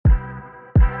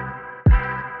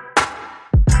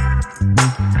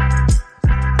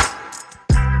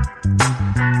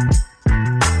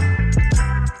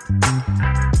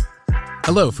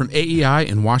Hello from AEI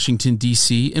in Washington,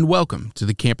 D.C., and welcome to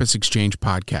the Campus Exchange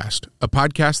Podcast, a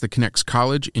podcast that connects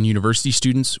college and university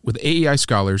students with AEI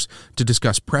scholars to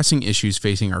discuss pressing issues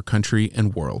facing our country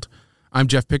and world. I'm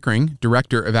Jeff Pickering,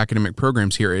 Director of Academic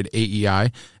Programs here at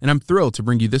AEI, and I'm thrilled to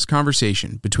bring you this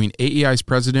conversation between AEI's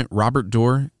President Robert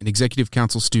Doar and Executive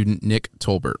Council student Nick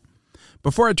Tolbert.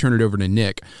 Before I turn it over to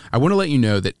Nick, I want to let you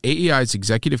know that AEI's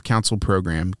Executive Council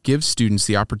program gives students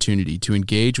the opportunity to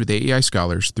engage with AEI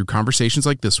scholars through conversations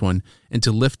like this one and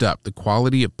to lift up the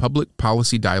quality of public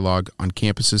policy dialogue on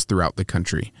campuses throughout the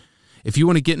country. If you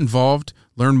want to get involved,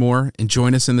 learn more, and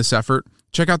join us in this effort,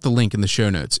 check out the link in the show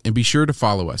notes and be sure to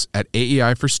follow us at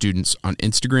AEI for Students on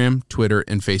Instagram, Twitter,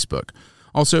 and Facebook.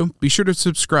 Also, be sure to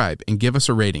subscribe and give us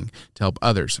a rating to help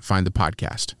others find the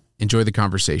podcast. Enjoy the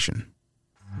conversation.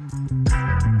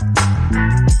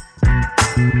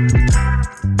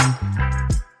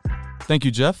 Thank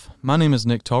you, Jeff. My name is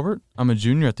Nick Tolbert. I'm a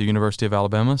junior at the University of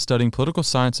Alabama studying political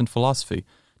science and philosophy.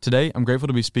 Today, I'm grateful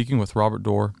to be speaking with Robert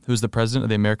Doar, who is the president of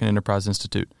the American Enterprise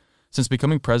Institute. Since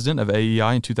becoming president of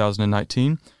AEI in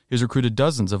 2019, he has recruited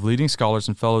dozens of leading scholars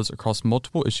and fellows across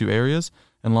multiple issue areas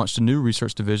and launched a new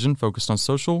research division focused on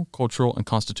social, cultural, and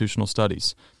constitutional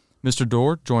studies. Mr.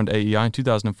 Doar joined AEI in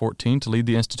 2014 to lead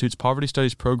the Institute's Poverty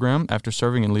Studies program after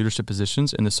serving in leadership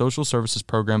positions in the Social Services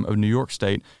program of New York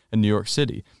State and New York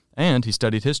City, and he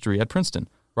studied history at Princeton.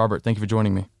 Robert, thank you for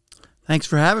joining me. Thanks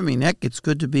for having me, Nick. It's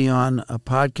good to be on a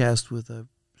podcast with a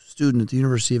student at the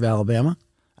University of Alabama.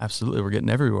 Absolutely, we're getting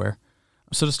everywhere.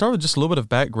 So to start with just a little bit of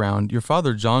background, your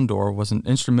father, John Doar, was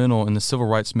instrumental in the civil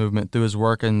rights movement through his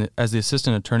work as the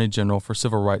Assistant Attorney General for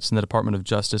Civil Rights in the Department of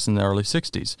Justice in the early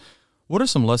 60s. What are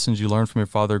some lessons you learned from your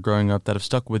father growing up that have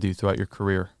stuck with you throughout your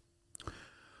career?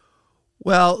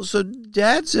 Well, so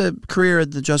Dad's career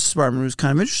at the Justice Department was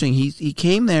kind of interesting. He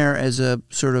came there as a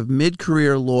sort of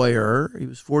mid-career lawyer. He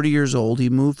was 40 years old. He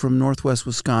moved from Northwest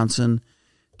Wisconsin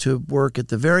to work at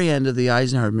the very end of the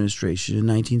Eisenhower administration in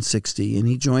 1960, and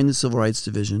he joined the Civil Rights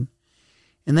Division.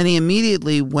 And then he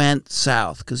immediately went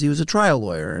south because he was a trial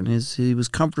lawyer, and he was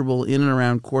comfortable in and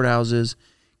around courthouses,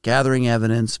 gathering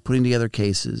evidence, putting together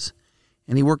cases.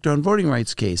 And he worked on voting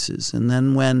rights cases. And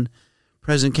then when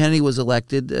President Kennedy was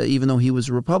elected, even though he was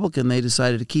a Republican, they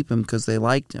decided to keep him because they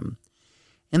liked him.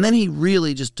 And then he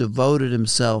really just devoted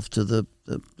himself to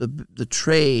the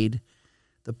trade,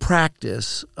 the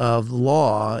practice of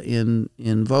law in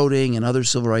voting and other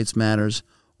civil rights matters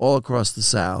all across the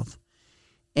South.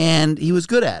 And he was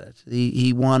good at it.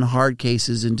 He won hard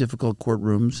cases in difficult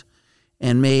courtrooms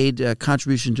and made a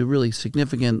contribution to really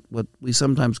significant, what we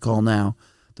sometimes call now,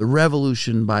 the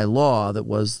revolution by law that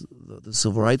was the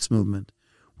civil rights movement,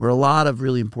 where a lot of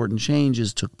really important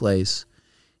changes took place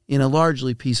in a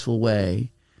largely peaceful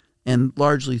way and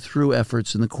largely through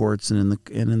efforts in the courts and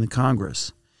in the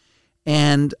Congress.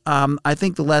 And I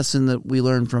think the lesson that we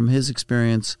learned from his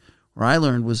experience, or I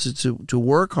learned, was to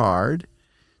work hard,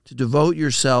 to devote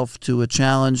yourself to a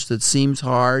challenge that seems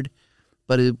hard,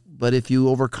 but if you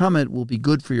overcome it, will be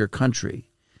good for your country.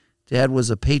 Dad was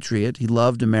a patriot. He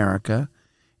loved America.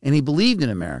 And he believed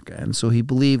in America, and so he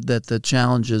believed that the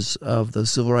challenges of the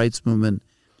civil rights movement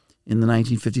in the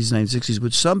 1950s and 1960s,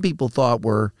 which some people thought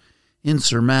were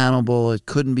insurmountable, it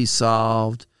couldn't be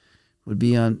solved,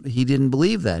 he didn't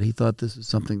believe that. He thought this is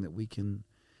something that we can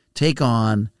take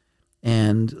on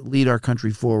and lead our country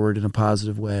forward in a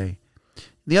positive way.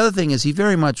 The other thing is he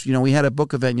very much, we had a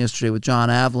book event yesterday with John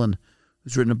Avlin,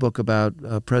 who's written a book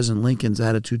about President Lincoln's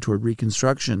attitude toward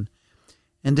Reconstruction.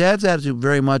 And Dad's attitude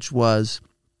very much was,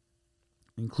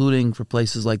 including for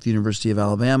places like the University of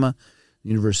Alabama, the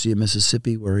University of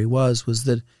Mississippi, where he was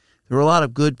that there were a lot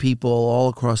of good people all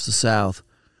across the South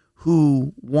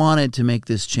who wanted to make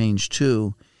this change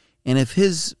too. And if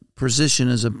his position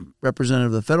as a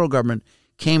representative of the federal government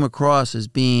came across as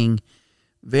being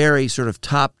very sort of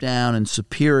top-down and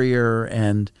superior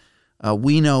and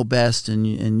we know best and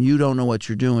you don't know what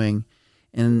you're doing,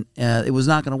 and it was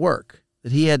not going to work,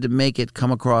 that he had to make it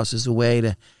come across as a way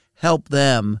to help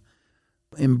them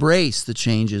embrace the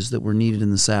changes that were needed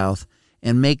in the South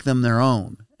and make them their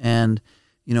own. And,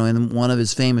 in one of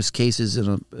his famous cases, it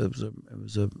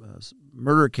was a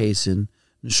murder case in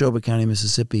Neshoba County,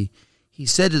 Mississippi, he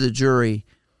said to the jury,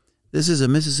 this is a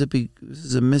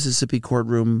Mississippi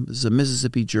courtroom, this is a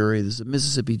Mississippi jury, this is a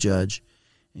Mississippi judge,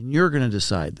 and you're going to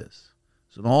decide this.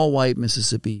 It's an all-white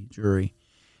Mississippi jury.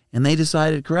 And they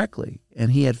decided correctly,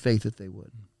 and he had faith that they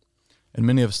would. And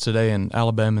many of us today in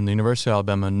Alabama and the University of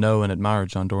Alabama know and admire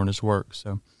John Doar and his work.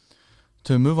 So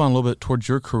to move on a little bit towards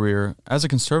your career, as a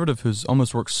conservative who's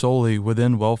almost worked solely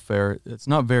within welfare, it's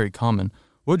not very common.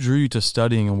 What drew you to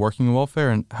studying and working in welfare,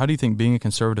 and how do you think being a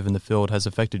conservative in the field has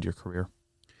affected your career?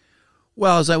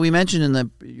 Well, as we mentioned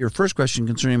in your first question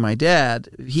concerning my dad,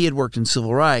 he had worked in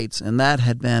civil rights, and that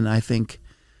had been, I think,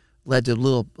 led to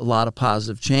a lot of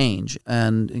positive change,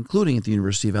 and including at the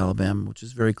University of Alabama, which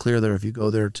is very clear there. If you go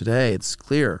there today, it's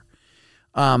clear.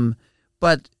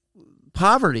 But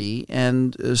poverty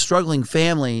and struggling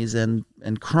families and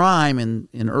crime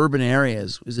in urban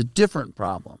areas is a different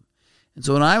problem. And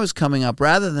so when I was coming up,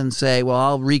 rather than say, well,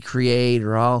 I'll recreate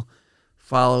or I'll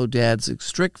follow Dad's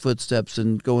strict footsteps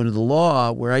and go into the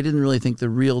law, where I didn't really think the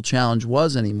real challenge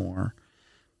was anymore,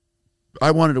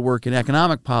 I wanted to work in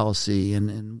economic policy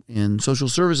and in social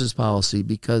services policy,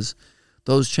 because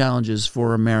those challenges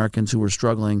for Americans who were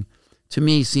struggling, to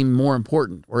me, seemed more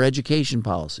important, or education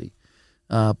policy.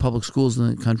 Public schools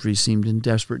in the country seemed in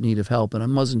desperate need of help, and I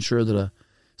wasn't sure that a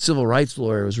civil rights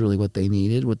lawyer was really what they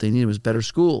needed. What they needed was better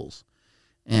schools.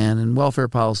 And in welfare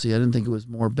policy, I didn't think it was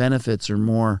more benefits or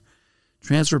more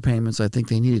transfer payments. I think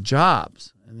they needed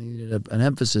jobs, and they needed an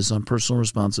emphasis on personal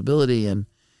responsibility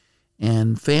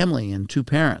and family and two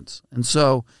parents. And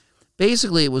so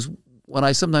basically it was what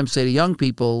I sometimes say to young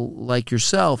people like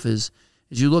yourself is,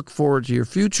 as you look forward to your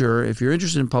future, if you're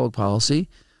interested in public policy,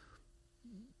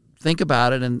 think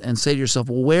about it and say to yourself,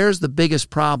 well, where's the biggest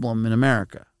problem in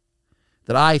America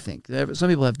that I think? Some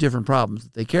people have different problems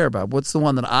that they care about. What's the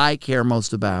one that I care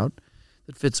most about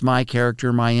that fits my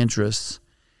character, my interests,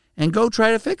 and go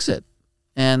try to fix it.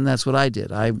 And that's what I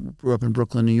did. I grew up in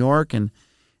Brooklyn, New York, and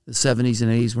the 70s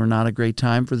and 80s were not a great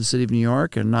time for the city of New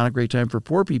York and not a great time for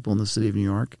poor people in the city of New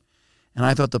York. And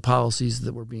I thought the policies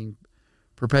that were being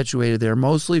perpetuated there,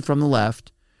 mostly from the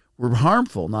left, were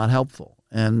harmful, not helpful.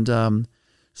 And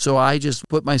so I just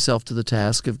put myself to the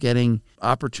task of getting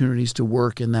opportunities to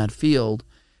work in that field.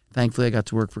 Thankfully, I got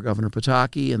to work for Governor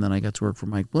Pataki, and then I got to work for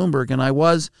Mike Bloomberg. And I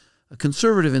was a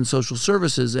conservative in social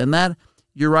services, and that,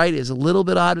 you're right, is a little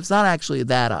bit odd. It's not actually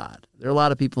that odd. There are a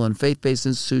lot of people in faith-based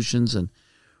institutions and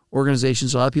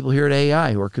organizations, a lot of people here at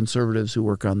AEI who are conservatives who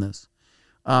work on this.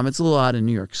 It's a little odd in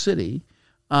New York City.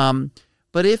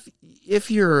 But if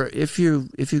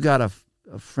you've got a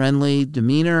friendly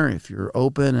demeanor, if you're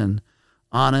open and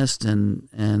honest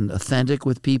and authentic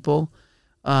with people,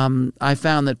 I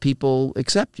found that people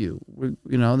accept you.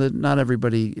 You know, that not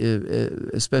everybody,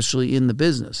 especially in the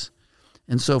business.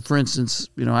 And so, for instance,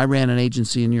 I ran an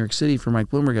agency in New York City for Mike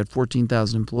Bloomberg, had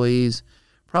 14,000 employees,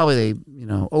 probably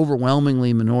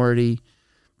overwhelmingly minority,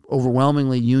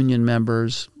 overwhelmingly union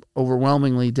members,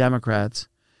 overwhelmingly Democrats.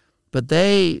 But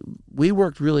we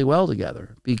worked really well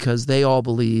together because they all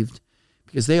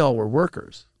were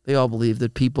workers. They all believed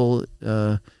that people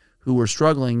who were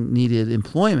struggling needed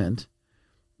employment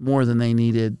more than they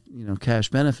needed, cash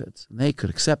benefits. And they could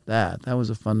accept that. That was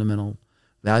a fundamental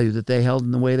value that they held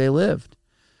in the way they lived.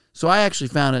 So I actually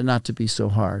found it not to be so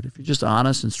hard. If you're just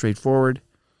honest and straightforward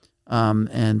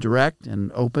and direct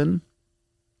and open,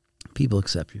 people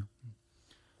accept you.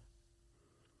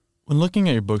 When looking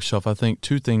at your bookshelf, I think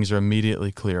two things are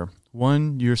immediately clear.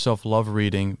 One, you yourself love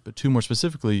reading, but two, more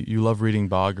specifically, you love reading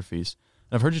biographies.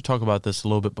 And I've heard you talk about this a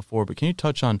little bit before, but can you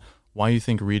touch on why you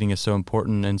think reading is so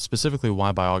important, and specifically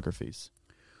why biographies?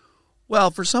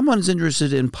 Well, for someone who's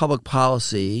interested in public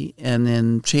policy and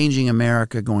in changing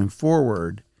America going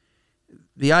forward,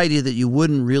 the idea that you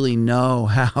wouldn't really know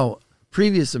how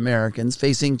previous Americans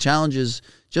facing challenges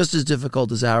just as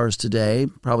difficult as ours today,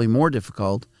 probably more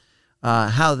difficult,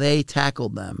 how they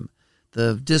tackled them,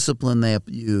 the discipline they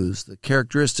used, the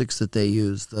characteristics that they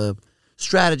used, the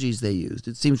strategies they used.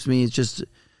 It seems to me it just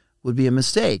would be a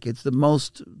mistake. It's the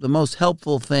most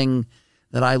helpful thing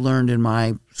that I learned in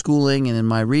my schooling and in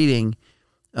my reading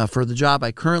for the job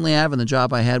I currently have and the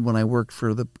job I had when I worked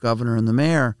for the governor and the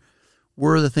mayor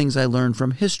were the things I learned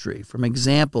from history, from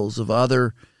examples of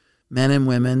other men and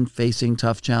women facing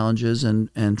tough challenges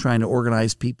and trying to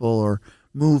organize people or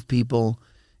move people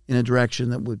in a direction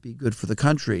that would be good for the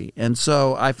country. And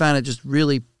so I found it just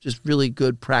really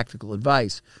good practical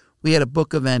advice. We had a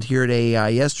book event here at AEI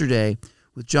yesterday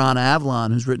with John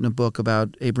Avlon, who's written a book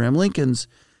about Abraham Lincoln's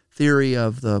theory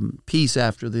of the peace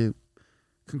after the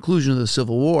conclusion of the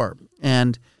Civil War.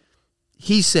 And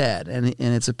he said, and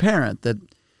it's apparent, that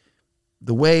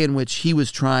the way in which he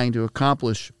was trying to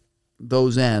accomplish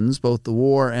those ends, both the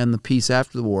war and the peace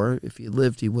after the war, if he had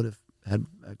lived, he would have had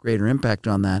a greater impact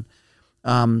on that,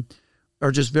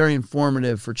 are just very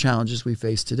informative for challenges we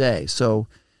face today. So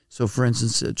for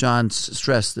instance, John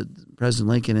stressed that President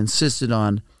Lincoln insisted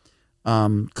on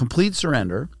complete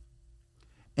surrender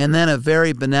and then a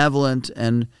very benevolent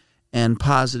and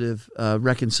positive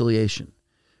reconciliation.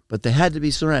 But there had to be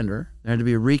surrender. There had to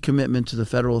be a recommitment to the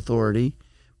federal authority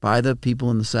by the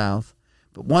people in the South.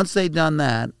 But once they'd done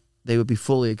that, they would be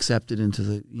fully accepted into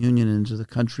the Union, into the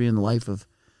country, and the life of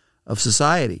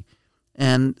society.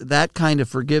 And that kind of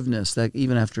forgiveness, that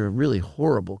even after a really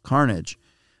horrible carnage,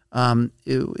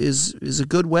 is a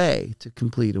good way to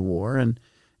complete a war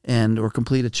and or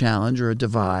complete a challenge or a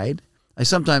divide.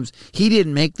 He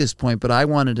didn't make this point, but I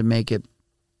wanted to make it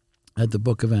at the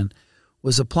book event,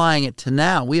 was applying it to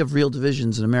now. We have real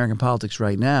divisions in American politics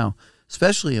right now,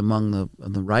 especially among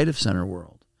the right of center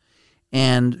world.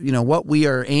 And, what we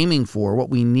are aiming for, what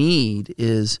we need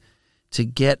is to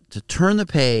turn the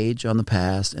page on the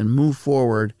past and move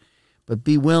forward, but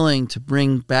be willing to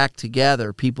bring back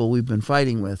together people we've been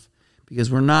fighting with, because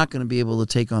we're not going to be able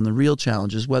to take on the real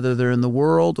challenges, whether they're in the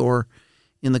world or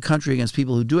in the country, against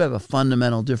people who do have a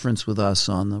fundamental difference with us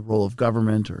on the role of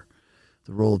government or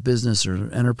the role of business or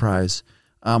enterprise.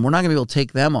 We're not going to be able to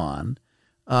take them on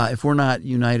if we're not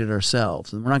united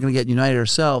ourselves. And we're not going to get united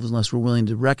ourselves unless we're willing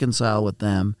to reconcile with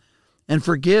them and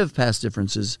forgive past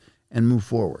differences and move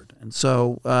forward. And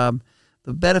so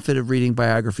the benefit of reading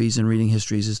biographies and reading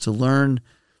histories is to learn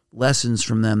lessons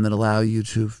from them that allow you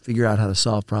to figure out how to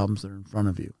solve problems that are in front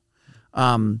of you.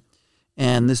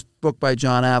 And this book by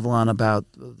John Avalon about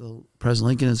President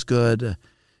Lincoln is good.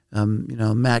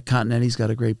 Matt Continetti's got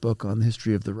a great book on the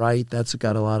history of the right. That's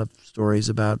got a lot of stories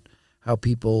about how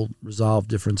people resolve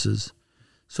differences.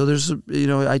 So there's,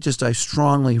 I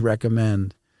strongly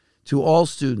recommend to all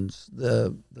students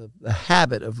the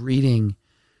habit of reading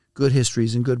good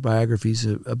histories and good biographies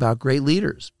about great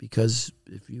leaders, because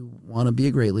if you want to be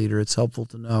a great leader, it's helpful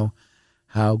to know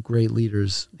how great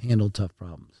leaders handle tough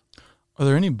problems. Are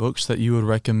there any books that you would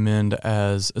recommend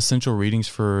as essential readings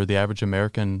for the average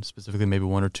American, specifically maybe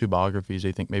one or two biographies that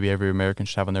you think maybe every American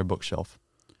should have on their bookshelf?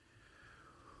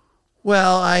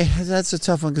 Well, that's a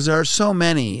tough one because there are so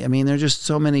many. I mean, there are just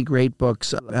so many great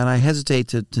books, and I hesitate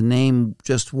to name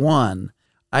just one.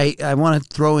 I want to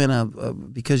throw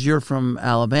in because you're from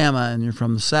Alabama and you're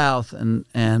from the South, and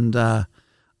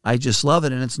I just love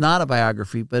it. And it's not a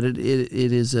biography, but it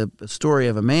is a story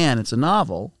of a man. It's a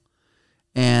novel,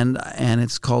 and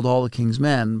it's called All the King's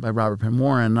Men by Robert Penn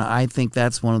Warren. I think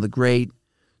that's one of the great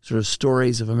sort of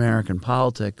stories of American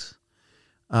politics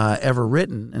ever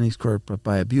written, and he's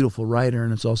by a beautiful writer,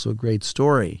 and it's also a great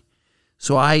story.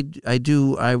 So and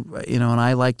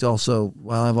I like to also,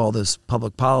 while I have all this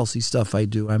public policy stuff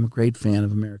I'm a great fan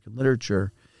of American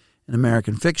literature and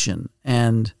American fiction.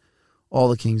 And All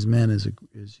the King's Men is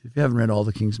if you haven't read All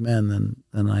the King's Men,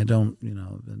 then I don't,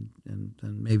 then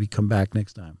maybe come back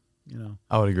next time,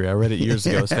 I would agree. I read it years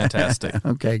ago. It's fantastic.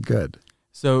 Okay, good.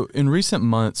 So in recent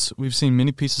months, we've seen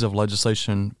many pieces of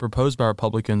legislation proposed by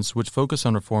Republicans which focus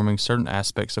on reforming certain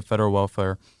aspects of federal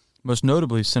welfare, most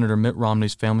notably Senator Mitt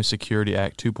Romney's Family Security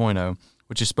Act 2.0,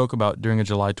 which he spoke about during a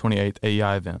July 28th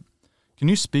AEI event. Can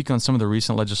you speak on some of the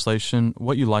recent legislation,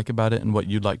 what you like about it, and what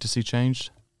you'd like to see changed?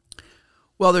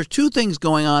 Well, there's two things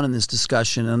going on in this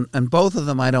discussion, and both of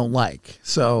them I don't like.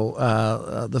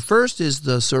 So the first is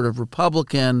the sort of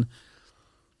Republican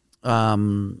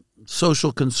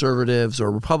social conservatives,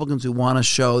 or Republicans who want to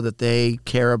show that they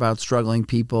care about struggling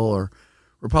people, or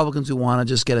Republicans who want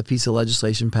to just get a piece of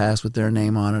legislation passed with their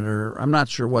name on it, or I'm not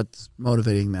sure what's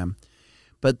motivating them.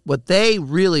 But what they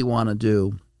really want to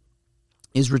do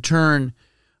is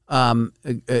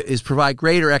provide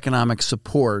greater economic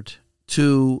support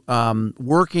to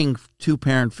working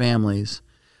two-parent families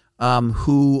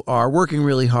who are working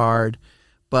really hard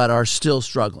but are still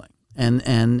struggling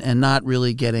and not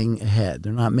really getting ahead.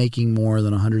 They're not making more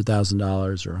than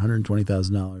 $100,000 or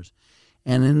 $120,000.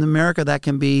 And in America, that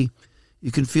can be,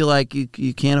 you can feel like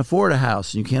you can't afford a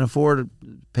house and you can't afford to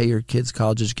pay your kids'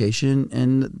 college education,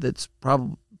 and that's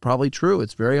probably true.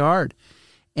 It's very hard.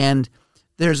 And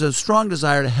there's a strong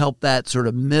desire to help that sort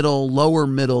of lower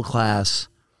middle class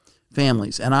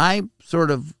families. And I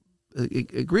sort of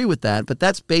agree with that, but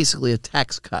that's basically a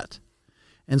tax cut.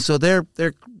 And so they're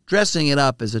dressing it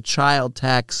up as a child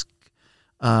tax,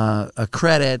 a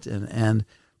credit,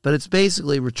 but it's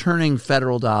basically returning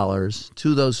federal dollars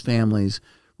to those families,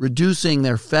 reducing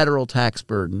their federal tax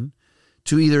burden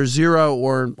to either zero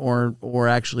or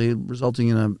actually resulting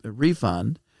in a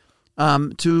refund,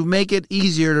 to make it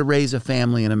easier to raise a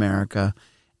family in America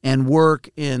and work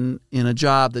in a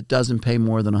job that doesn't pay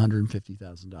more than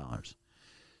 $150,000.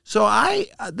 So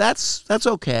that's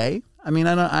okay. I mean,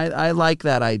 I like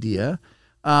that idea,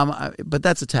 but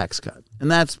that's a tax cut, and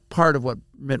that's part of what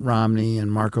Mitt Romney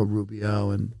and Marco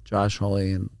Rubio and Josh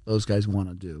Hawley and those guys want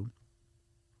to do.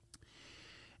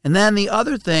 And then the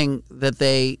other thing that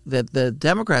the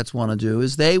Democrats want to do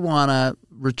is they want to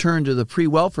return to the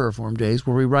pre-welfare reform days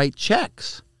where we write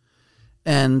checks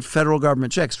and federal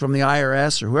government checks from the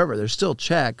IRS or whoever. There's still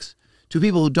checks to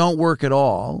people who don't work at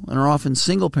all and are often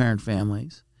single-parent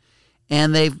families,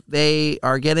 and they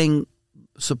are getting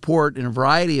support in a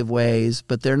variety of ways,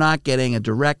 but they're not getting a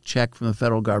direct check from the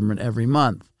federal government every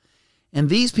month. And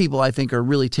these people, I think, are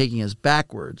really taking us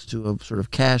backwards to a sort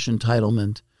of cash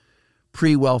entitlement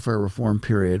pre-welfare reform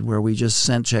period where we just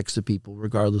sent checks to people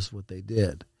regardless of what they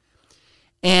did.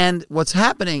 And what's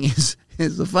happening is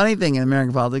the funny thing in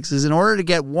American politics is in order to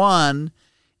get one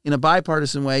in a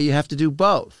bipartisan way, you have to do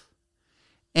both.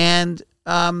 And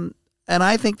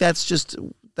I think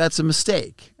that's a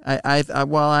mistake.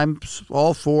 While I'm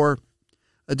all for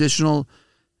additional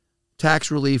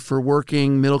tax relief for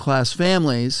working middle-class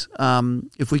families,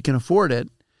 if we can afford it,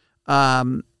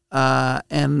 but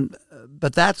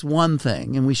that's one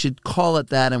thing, and we should call it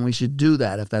that, and we should do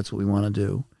that if that's what we want to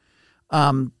do.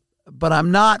 But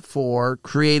I'm not for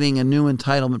creating a new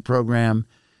entitlement program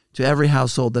to every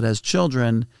household that has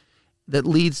children that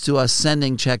leads to us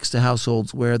sending checks to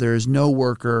households where there's no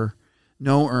worker,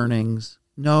 no earnings,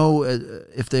 no,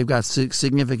 if they've got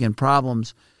significant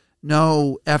problems,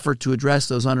 no effort to address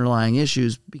those underlying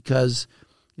issues, because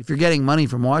if you're getting money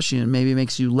from Washington, maybe it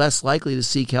makes you less likely to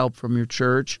seek help from your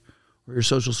church or your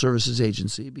social services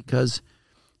agency because,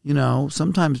 you know,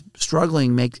 sometimes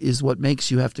struggling is what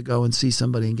makes you have to go and see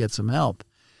somebody and get some help.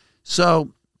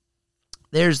 So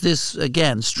there's this,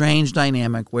 again, strange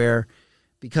dynamic where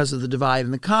because of the divide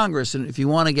in the Congress, and if you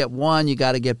want to get one, you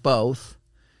got to get both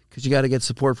because you got to get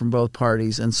support from both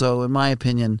parties. And so in my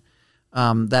opinion,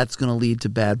 that's going to lead to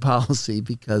bad policy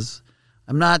because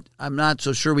I'm not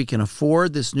so sure we can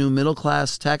afford this new middle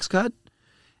class tax cut,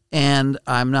 and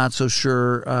I'm not so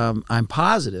sure. I'm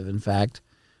positive, in fact,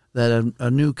 that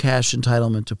a new cash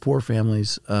entitlement to poor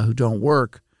families who don't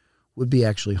work would be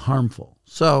actually harmful.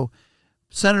 So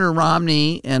Senator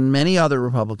Romney and many other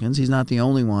Republicans, he's not the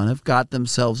only one, have got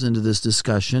themselves into this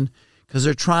discussion because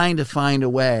they're trying to find a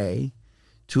way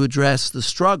to address the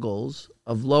struggles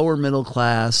of lower middle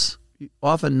class,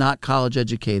 often not college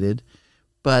educated,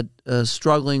 but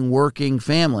struggling working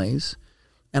families.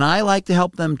 And I like to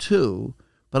help them too,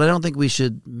 but I don't think we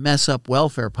should mess up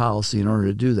welfare policy in order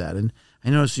to do that. And I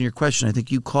noticed in your question, I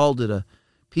think you called it a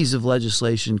piece of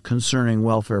legislation concerning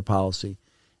welfare policy.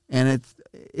 And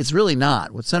it's really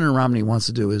not. What Senator Romney wants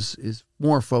to do is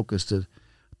more focused to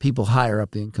people higher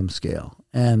up the income scale.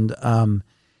 And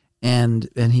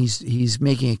he's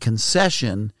making a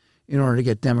concession in order to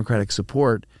get Democratic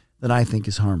support that I think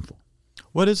is harmful.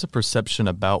 What is a perception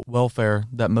about welfare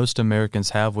that most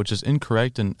Americans have which is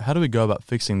incorrect, and how do we go about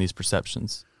fixing these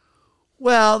perceptions?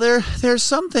 Well, there's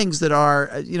some things that are,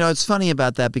 it's funny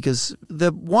about that because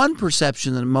the one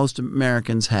perception that most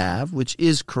Americans have, which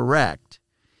is correct,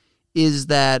 is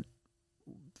that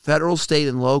federal, state,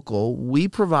 and local, we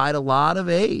provide a lot of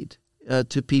aid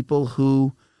to people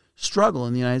who struggle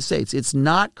in the United States. It's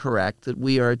not correct that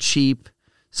we are a cheap,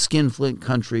 skinflint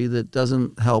country that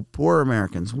doesn't help poor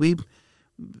Americans.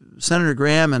 Senator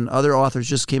Graham and other authors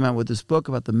just came out with this book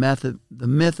about the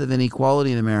myth of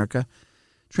inequality in America.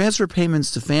 Transfer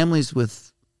payments to families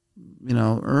with,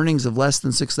 earnings of less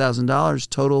than $6,000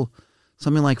 total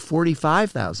something like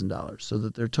 $45,000, so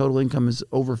that their total income is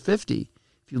over $50,000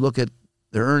 if you look at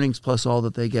their earnings plus all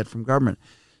that they get from government.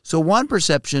 So one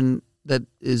perception that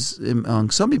is among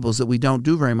some people is that we don't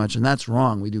do very much, and that's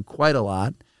wrong. We do quite a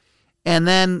lot. And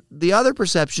then the other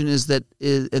perception is that,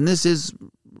 and this is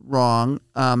wrong,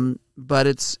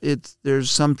 but there's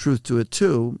some truth to it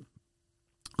too.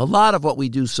 A lot of what we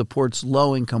do supports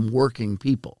low-income working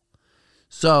people.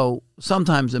 So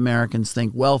sometimes Americans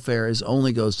think welfare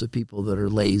only goes to people that are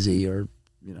lazy or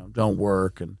don't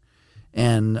work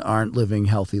and aren't living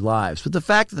healthy lives. But the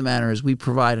fact of the matter is we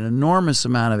provide an enormous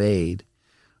amount of aid,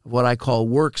 of what I call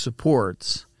work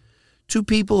supports, to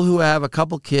people who have a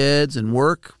couple kids and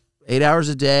work 8 hours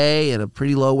a day at a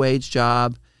pretty low-wage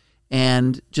job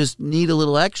and just need a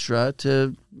little extra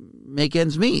to make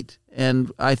ends meet. And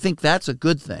I think that's a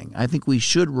good thing. I think we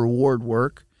should reward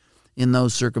work in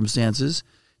those circumstances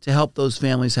to help those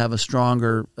families have a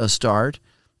stronger start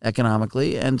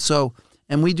economically. And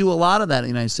we do a lot of that in the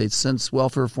United States. Since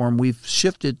welfare reform, we've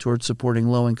shifted towards supporting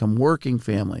low-income working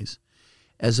families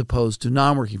as opposed to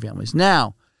non-working families.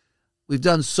 Now, we've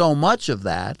done so much of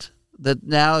that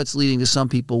now it's leading to some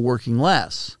people working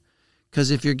less.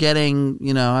 Because if you're getting,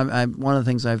 one of the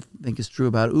things I think is true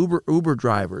about Uber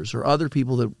drivers or other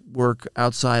people that work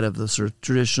outside of the sort of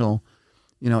traditional,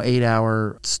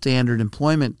 8-hour standard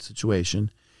employment situation,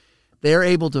 they're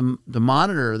able to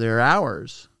monitor their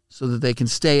hours so that they can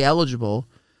stay eligible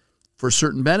for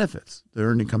certain benefits, the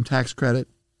earned income tax credit,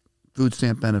 food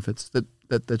stamp benefits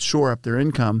that shore up their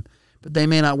income but they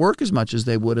may not work as much as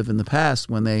they would have in the past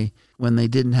when they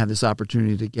didn't have this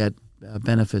opportunity to get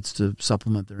benefits to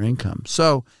supplement their income.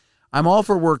 So I'm all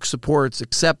for work supports,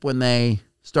 except when they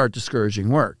start discouraging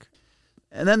work.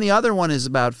 And then the other one is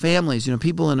about families.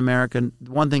 People in America,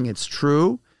 one thing, it's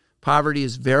true, poverty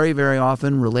is very, very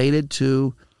often related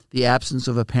to the absence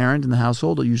of a parent in the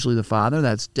household, usually the father.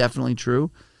 That's definitely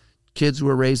true. Kids who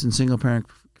are raised in single-parent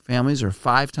families are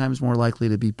 5 times more likely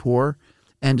to be poor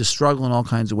and to struggle in all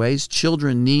kinds of ways.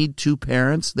 Children need 2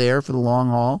 parents there for the long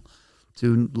haul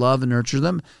to love and nurture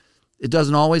them. It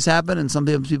doesn't always happen, and some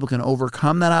people can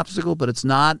overcome that obstacle, but it's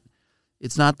not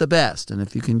the best. And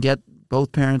if you can get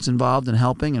both parents involved in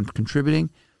helping and contributing,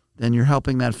 then you're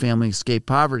helping that family escape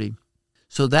poverty.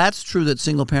 So that's true that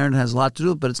single parent has a lot to do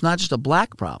with it, but it's not just a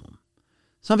black problem.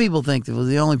 Some people think that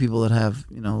the only people that have,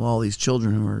 all these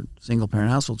children who are single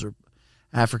parent households are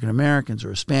African Americans or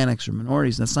Hispanics or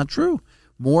minorities. That's not true.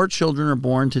 More children are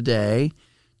born today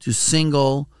to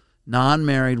single,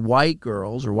 non-married white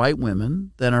girls or white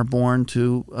women than are born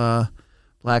to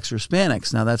blacks or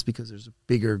Hispanics. Now that's because there's a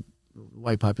bigger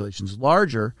white population is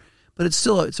larger, but it's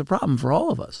a problem for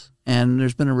all of us. And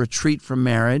there's been a retreat from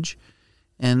marriage.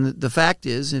 And the fact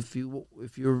is, if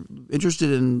you're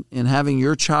interested in having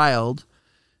your child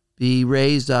be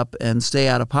raised up and stay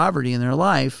out of poverty in their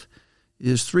life,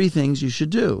 there's 3 things you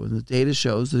should do. And the data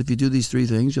shows that if you do these 3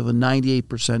 things, you have a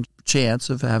 98%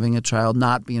 chance of having a child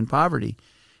not be in poverty.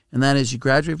 And that is you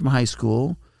graduate from high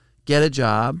school, get a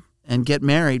job, and get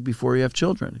married before you have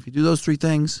children. If you do those 3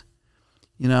 things,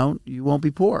 you won't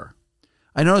be poor.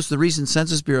 I noticed the recent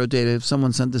Census Bureau data, if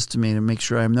someone sent this to me to make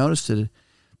sure I noticed it,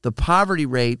 the poverty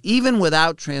rate, even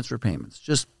without transfer payments,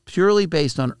 just purely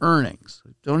based on earnings,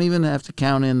 don't even have to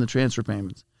count in the transfer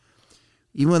payments,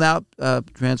 even without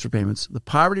transfer payments, the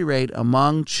poverty rate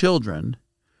among children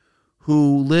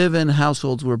who live in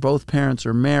households where both parents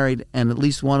are married and at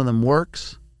least one of them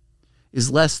works is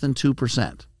less than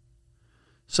 2%.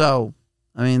 So,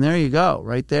 there you go,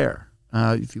 right there.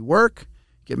 If you work,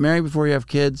 get married before you have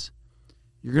kids,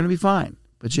 you're going to be fine.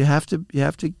 But you have to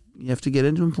get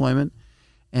into employment,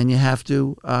 and you have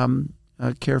to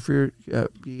care for you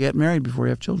get married before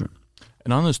you have children.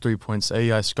 And on those 3 points,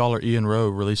 AEI scholar Ian Rowe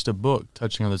released a book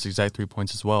touching on those exact 3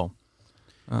 points as well.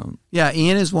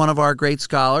 Ian is one of our great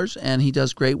scholars, and he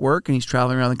does great work, and he's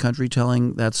traveling around the country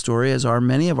telling that story, as are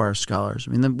many of our scholars.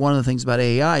 One of the things about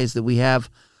AEI is that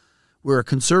we're a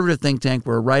conservative think tank,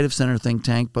 we're a right-of-center think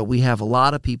tank, but we have a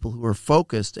lot of people who are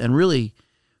focused and really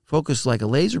focused like a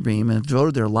laser beam and have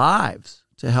devoted their lives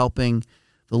to helping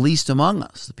the least among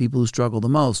us, the people who struggle the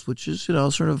most, which is,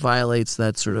 sort of violates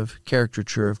that sort of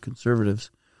caricature of conservatives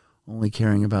only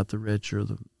caring about the rich or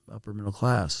the upper middle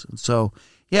class. And so,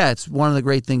 it's one of the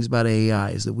great things about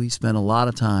AEI is that we spend a lot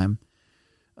of time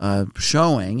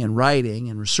showing and writing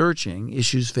and researching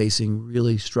issues facing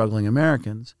really struggling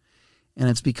Americans. And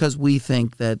it's because we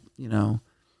think that, a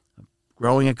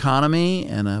growing economy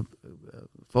and a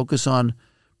focus on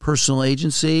personal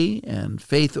agency and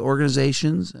faith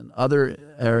organizations and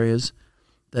other areas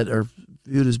that are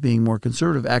viewed as being more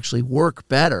conservative actually work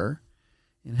better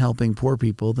in helping poor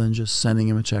people than just sending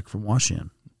them a check from Washington.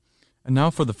 And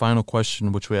now for the final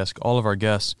question, which we ask all of our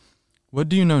guests. What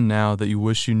do you know now that you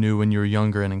wish you knew when you were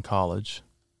younger and in college?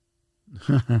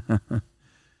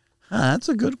 That's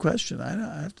a good question.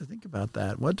 I have to think about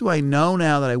that. What do I know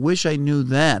now that I wish I knew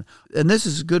then? And this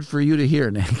is good for you to hear,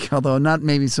 Nick, although not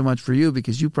maybe so much for you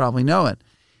because you probably know it.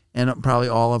 And probably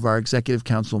all of our executive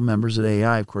council members at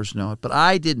AI, of course, know it. But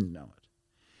I didn't know it.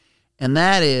 And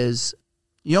that is,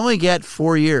 you only get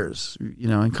 4 years,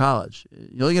 in college.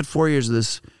 You only get 4 years of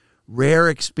this rare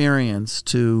experience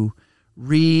to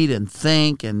read and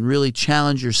think and really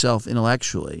challenge yourself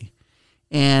intellectually.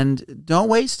 And don't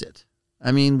waste it.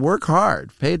 Work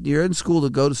hard. You're in school to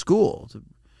go to school, to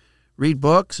read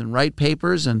books and write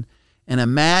papers, and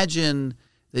imagine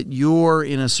that you're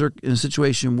in a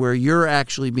situation where you're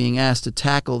actually being asked to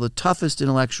tackle the toughest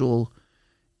intellectual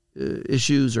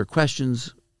issues or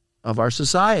questions of our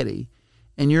society,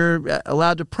 and you're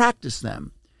allowed to practice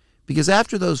them. Because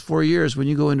after those 4 years, when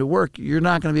you go into work, you're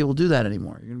not going to be able to do that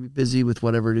anymore. You're going to be busy with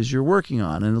whatever it is you're working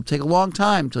on, and it'll take a long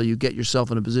time until you get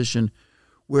yourself in a position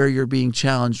where you're being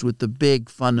challenged with the big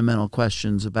fundamental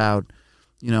questions about,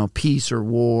 peace or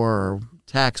war or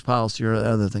tax policy or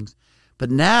other things. But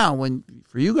now,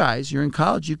 for you guys, you're in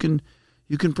college, you can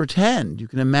pretend, you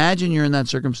can imagine you're in that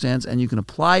circumstance, and you can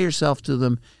apply yourself to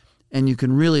them, and you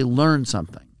can really learn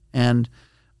something. And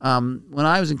when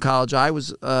I was in college, I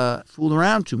was fooled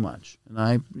around too much, and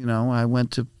I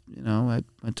went to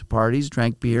parties,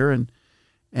 drank beer,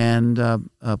 and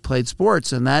played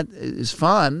sports, and that is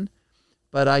fun.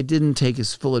 but I didn't take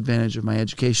as full advantage of my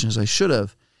education as I should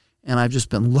have. And I've just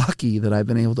been lucky that I've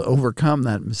been able to overcome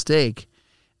that mistake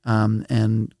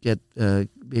and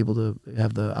be able to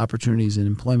have the opportunities in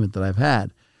employment that I've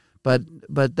had. But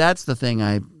that's the thing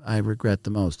I regret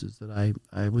the most, is that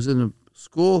I was in a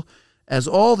school, as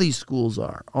all these schools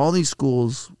are. All these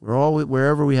schools,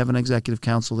 wherever we have an executive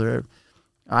council, they're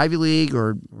Ivy League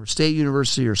or state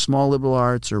university or small liberal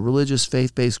arts or religious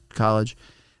faith-based college,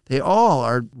 they all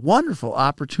are wonderful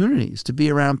opportunities to be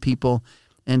around people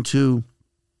and to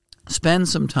spend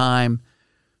some time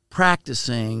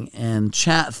practicing and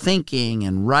thinking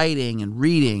and writing and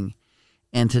reading,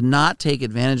 and to not take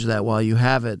advantage of that while you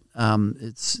have it.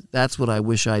 That's what I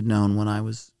wish I'd known when I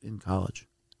was in college.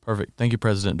 Perfect. Thank you,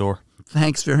 President Doar.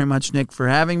 Thanks very much, Nick, for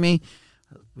having me.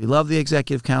 We love the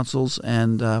executive councils,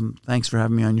 and thanks for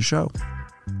having me on your show.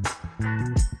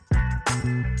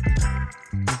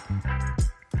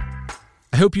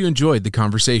 I hope you enjoyed the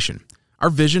conversation. Our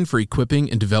vision for equipping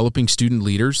and developing student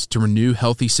leaders to renew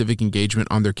healthy civic engagement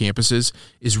on their campuses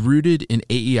is rooted in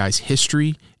AEI's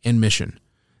history and mission.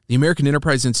 The American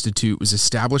Enterprise Institute was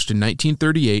established in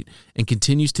 1938 and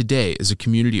continues today as a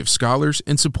community of scholars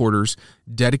and supporters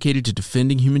dedicated to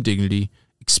defending human dignity,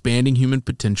 expanding human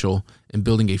potential, and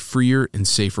building a freer and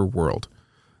safer world.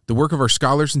 The work of our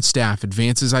scholars and staff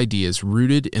advances ideas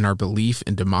rooted in our belief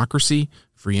in democracy,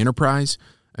 free enterprise,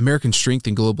 American strength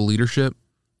and global leadership,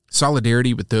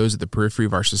 solidarity with those at the periphery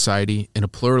of our society, and a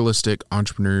pluralistic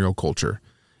entrepreneurial culture.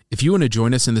 If you want to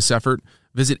join us in this effort,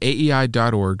 visit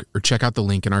aei.org or check out the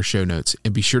link in our show notes,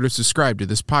 and be sure to subscribe to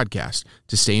this podcast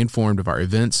to stay informed of our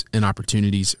events and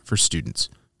opportunities for students.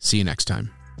 See you next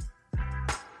time.